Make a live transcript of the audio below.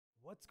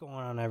What's going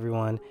on,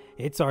 everyone?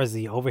 It's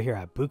RZ over here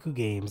at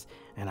Bukugames,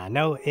 and I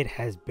know it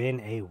has been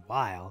a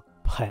while,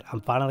 but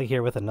I'm finally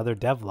here with another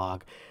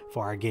devlog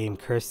for our game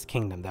Cursed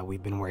Kingdom that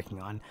we've been working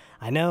on.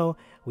 I know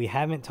we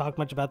haven't talked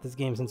much about this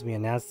game since we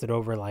announced it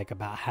over like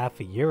about half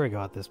a year ago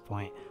at this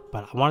point,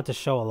 but I wanted to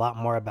show a lot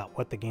more about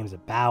what the game's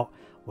about,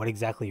 what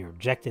exactly your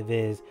objective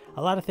is,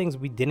 a lot of things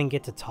we didn't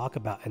get to talk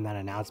about in that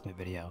announcement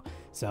video.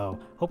 So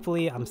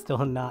hopefully I'm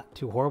still not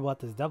too horrible at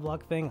this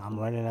devlog thing. I'm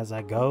learning as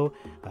I go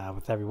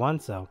with everyone,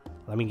 so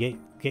let me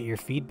get your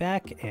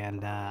feedback,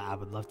 and I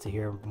would love to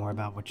hear more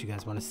about what you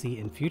guys want to see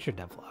in future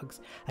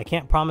devlogs. I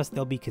can't promise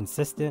they'll be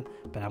consistent,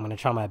 but I'm going to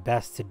try my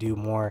best to do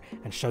more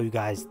and show you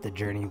guys the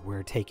journey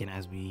we're taking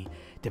as we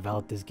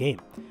develop this game.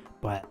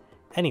 But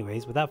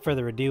anyways, without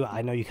further ado,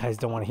 I know you guys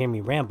don't want to hear me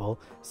ramble,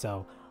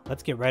 so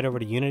let's get right over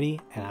to Unity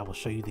and I will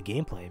show you the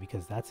gameplay,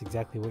 because that's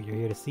exactly what you're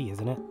here to see,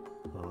 isn't it?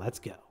 Let's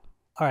go.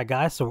 Alright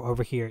guys, so we're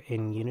over here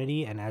in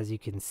Unity, and as you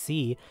can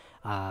see,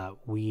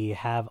 we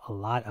have a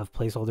lot of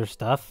placeholder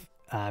stuff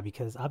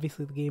because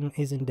obviously the game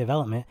is in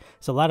development.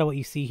 So a lot of what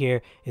you see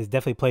here is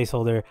definitely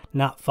placeholder,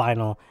 not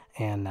final,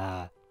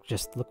 and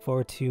just look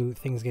forward to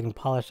things getting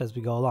polished as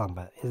we go along.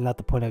 But isn't that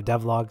the point of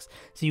devlogs?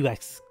 So you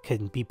guys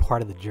can be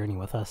part of the journey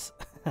with us.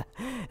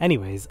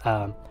 Anyways,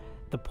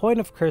 the point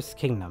of Cursed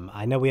Kingdom,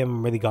 I know we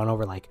haven't really gone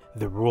over like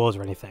the rules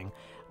or anything.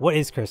 What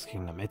is Cursed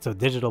Kingdom? It's a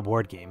digital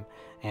board game,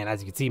 and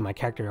as you can see, my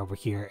character over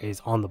here is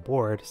on the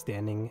board,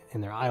 standing in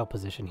their idle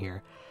position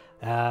here.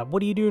 What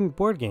do you do in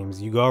board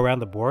games? You go around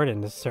the board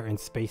and certain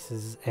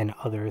spaces and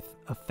other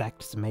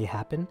effects may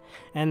happen,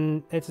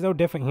 and it's no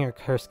different here at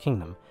Cursed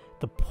Kingdom.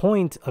 The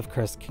point of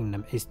Cursed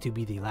Kingdom is to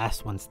be the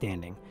last one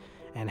standing.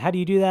 And how do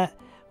you do that?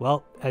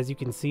 Well, as you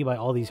can see by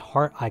all these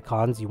heart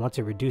icons, you want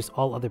to reduce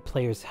all other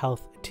players'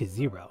 health to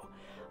 0.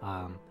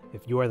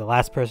 If you are the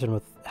last person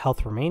with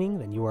health remaining,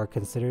 then you are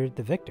considered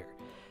the victor.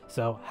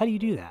 So how do you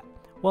do that?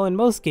 Well, in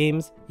most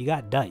games, you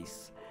got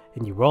dice,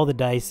 and you roll the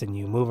dice and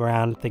you move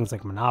around, things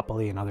like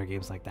Monopoly and other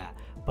games like that.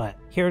 But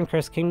here in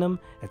Cursed Kingdom,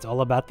 it's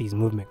all about these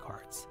movement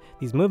cards.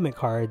 These movement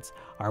cards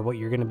are what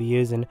you're going to be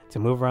using to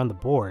move around the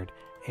board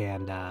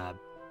and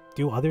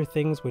do other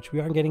things, which we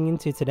aren't getting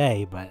into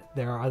today, but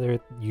there are other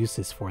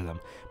uses for them.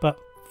 But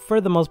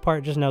for the most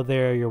part, just know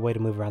they're your way to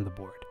move around the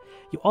board.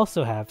 You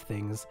also have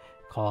things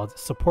called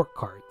support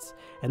cards,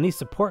 and these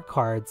support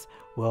cards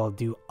will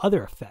do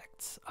other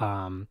effects.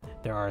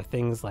 There are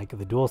things like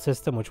the duel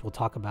system, which we'll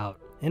talk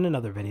about in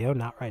another video,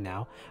 not right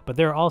now, but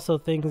there are also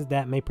things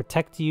that may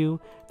protect you,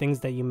 things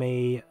that you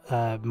may,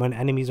 when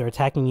enemies are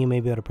attacking you, may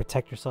be able to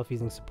protect yourself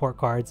using support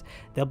cards.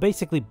 They'll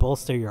basically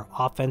bolster your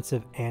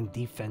offensive and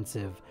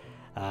defensive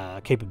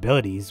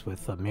capabilities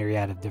with a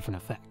myriad of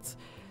different effects.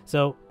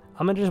 So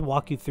I'm gonna just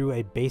walk you through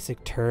a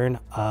basic turn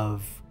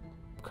of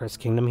Cursed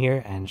Kingdom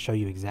here and show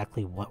you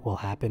exactly what will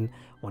happen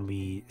when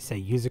we say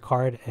use a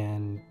card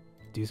and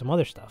do some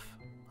other stuff.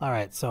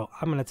 Alright, so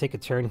I'm going to take a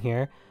turn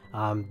here.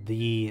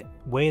 The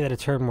way that a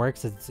turn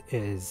works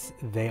is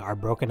they are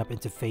broken up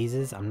into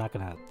phases. I'm not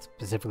going to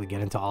specifically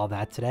get into all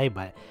that today,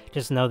 but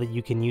just know that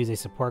you can use a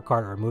support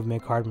card or a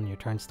movement card when your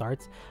turn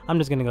starts. I'm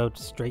just going to go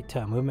straight to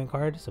a movement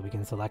card, so we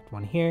can select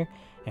one here,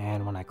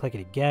 and when I click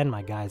it again,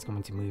 my guy is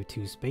going to move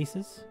 2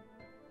 spaces,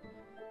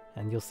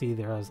 and you'll see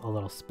there is a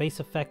little space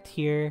effect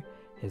here.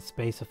 His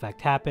space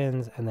effect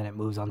happens, and then it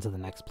moves on to the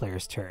next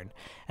player's turn.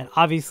 And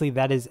obviously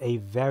that is a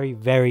very,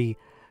 very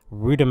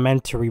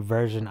rudimentary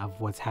version of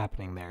what's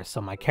happening there.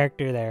 So my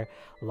character there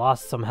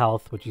lost some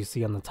health, which you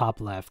see on the top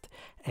left,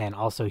 and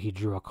also he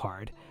drew a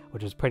card,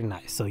 which is pretty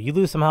nice. So you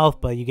lose some health,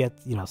 but you get,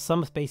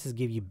 some spaces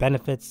give you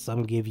benefits,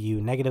 some give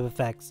you negative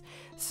effects,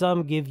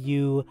 some give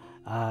you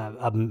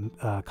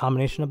a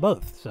combination of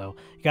both. So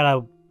you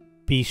gotta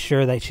be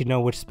sure that you know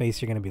which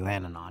space you're going to be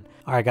landing on.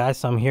 Alright guys,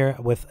 so I'm here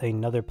with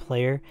another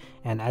player,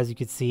 and as you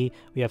can see,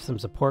 we have some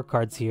support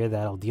cards here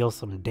that'll deal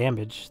some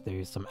damage.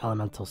 There's some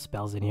elemental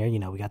spells in here.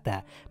 We got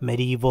that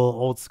medieval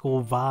old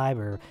school vibe,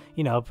 or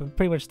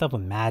pretty much stuff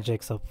with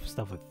magic, stuff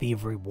with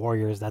thievery,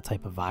 warriors, that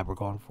type of vibe we're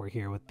going for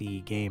here with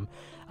the game.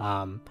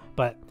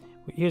 But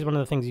here's one of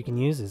the things you can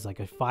use is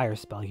like a fire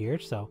spell here.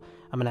 So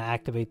I'm going to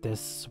activate this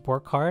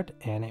support card,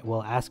 and it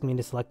will ask me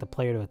to select a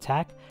player to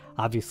attack.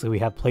 Obviously we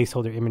have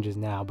placeholder images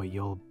now, but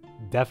you'll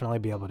definitely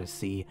be able to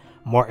see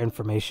more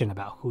information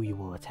about who you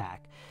will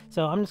attack.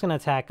 So I'm just going to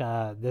attack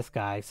this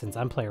guy. Since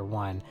I'm player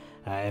 1,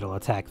 it'll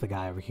attack the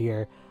guy over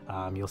here.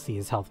 You'll see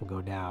his health will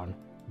go down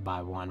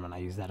by 1 when I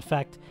use that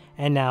effect,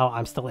 and now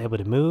I'm still able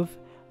to move.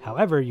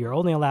 However, you're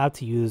only allowed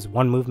to use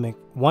one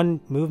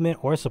movement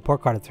or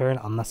support card a turn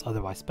unless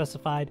otherwise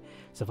specified.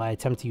 So if I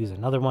attempt to use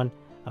another one,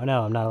 oh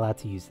no, I'm not allowed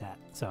to use that.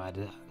 So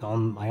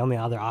my only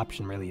other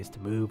option really is to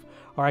move,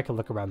 or I can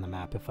look around the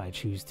map if I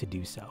choose to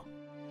do so.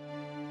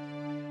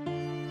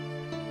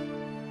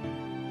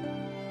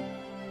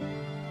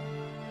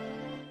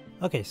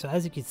 Okay, so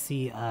as you can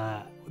see,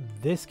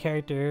 this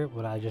character,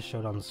 what I just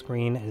showed on the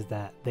screen, is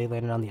that they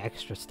landed on the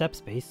extra step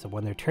space, so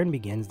when their turn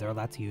begins, they're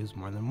allowed to use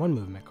more than one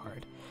movement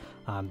card.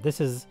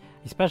 This is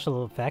a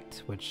special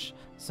effect, which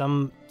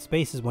some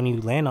spaces, when you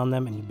land on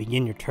them and you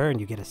begin your turn,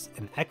 you get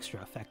an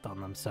extra effect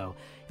on them. So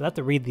you'll have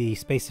to read the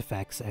space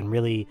effects and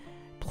really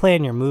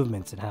plan your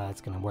movements and how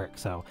that's going to work.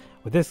 So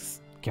with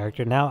this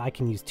character now, I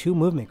can use 2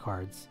 movement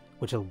cards,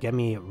 which will get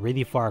me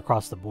really far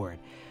across the board.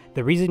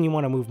 The reason you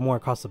want to move more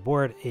across the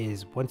board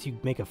is once you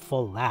make a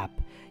full lap,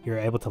 you're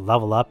able to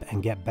level up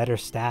and get better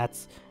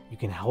stats. You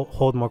can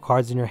hold more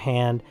cards in your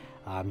hand.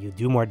 You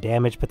do more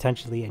damage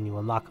potentially, and you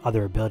unlock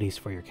other abilities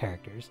for your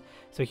characters.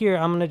 So here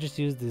I'm going to just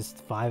use this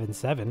 5 and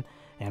 7,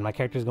 and my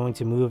character is going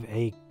to move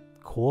a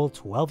cool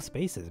 12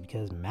 spaces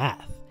because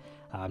math.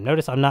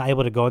 Notice I'm not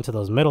able to go into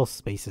those middle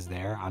spaces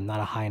there. I'm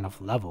not a high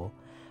enough level,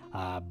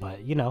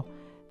 but you know,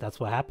 that's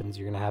what happens.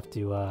 You're going to have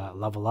to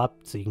level up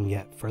so you can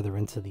get further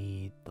into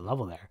the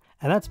level there.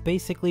 And that's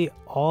basically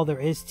all there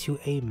is to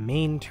a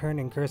main turn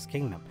in Cursed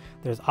Kingdom.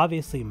 There's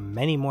obviously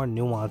many more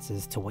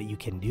nuances to what you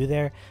can do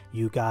there.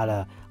 You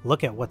gotta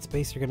look at what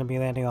space you're gonna be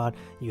landing on.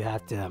 You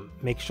have to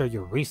make sure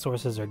your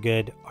resources are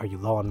good. Are you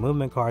low on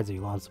movement cards? Are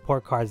you low on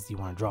support cards? Do you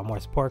want to draw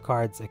more support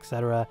cards,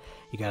 etc.?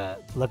 You gotta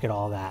look at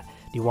all that.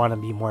 Do you want to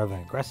be more of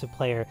an aggressive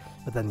player,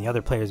 but then the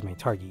other players may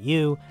target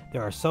you?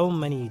 There are so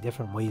many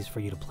different ways for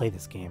you to play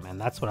this game, and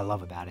that's what I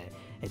love about it.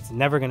 It's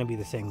never going to be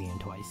the same game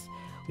twice.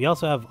 We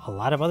also have a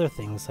lot of other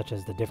things, such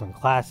as the different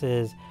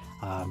classes,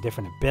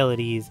 different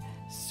abilities,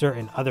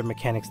 certain other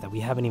mechanics that we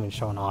haven't even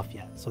shown off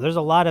yet. So there's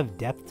a lot of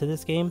depth to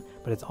this game,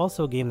 but it's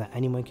also a game that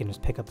anyone can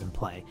just pick up and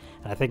play.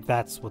 And I think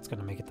that's what's going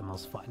to make it the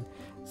most fun.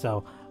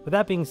 So with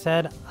that being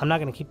said, I'm not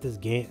going to keep this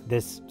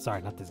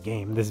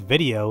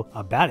video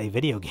about a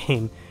video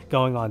game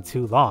going on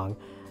too long.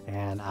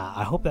 And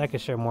I hope that I can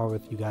share more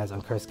with you guys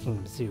on Cursed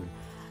Kingdom soon.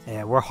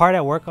 And we're hard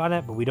at work on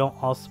it, but we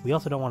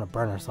also don't want to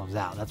burn ourselves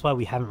out. That's why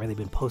we haven't really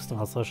been posting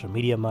on social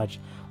media much.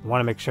 We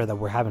want to make sure that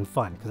we're having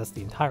fun, because that's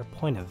the entire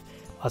point of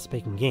us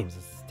making games,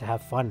 is to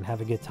have fun and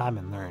have a good time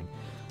and learn.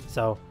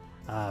 So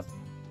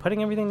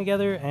putting everything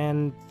together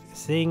and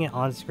seeing it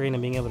on screen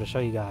and being able to show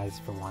you guys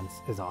for once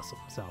is awesome.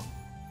 So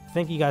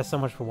thank you guys so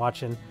much for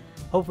watching.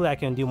 Hopefully I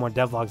can do more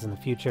devlogs in the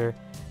future.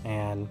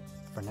 And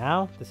for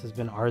now, this has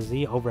been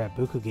RZ over at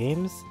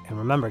Bukugames. And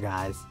remember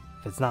guys,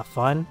 if it's not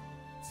fun,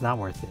 it's not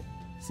worth it.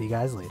 See you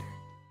guys later.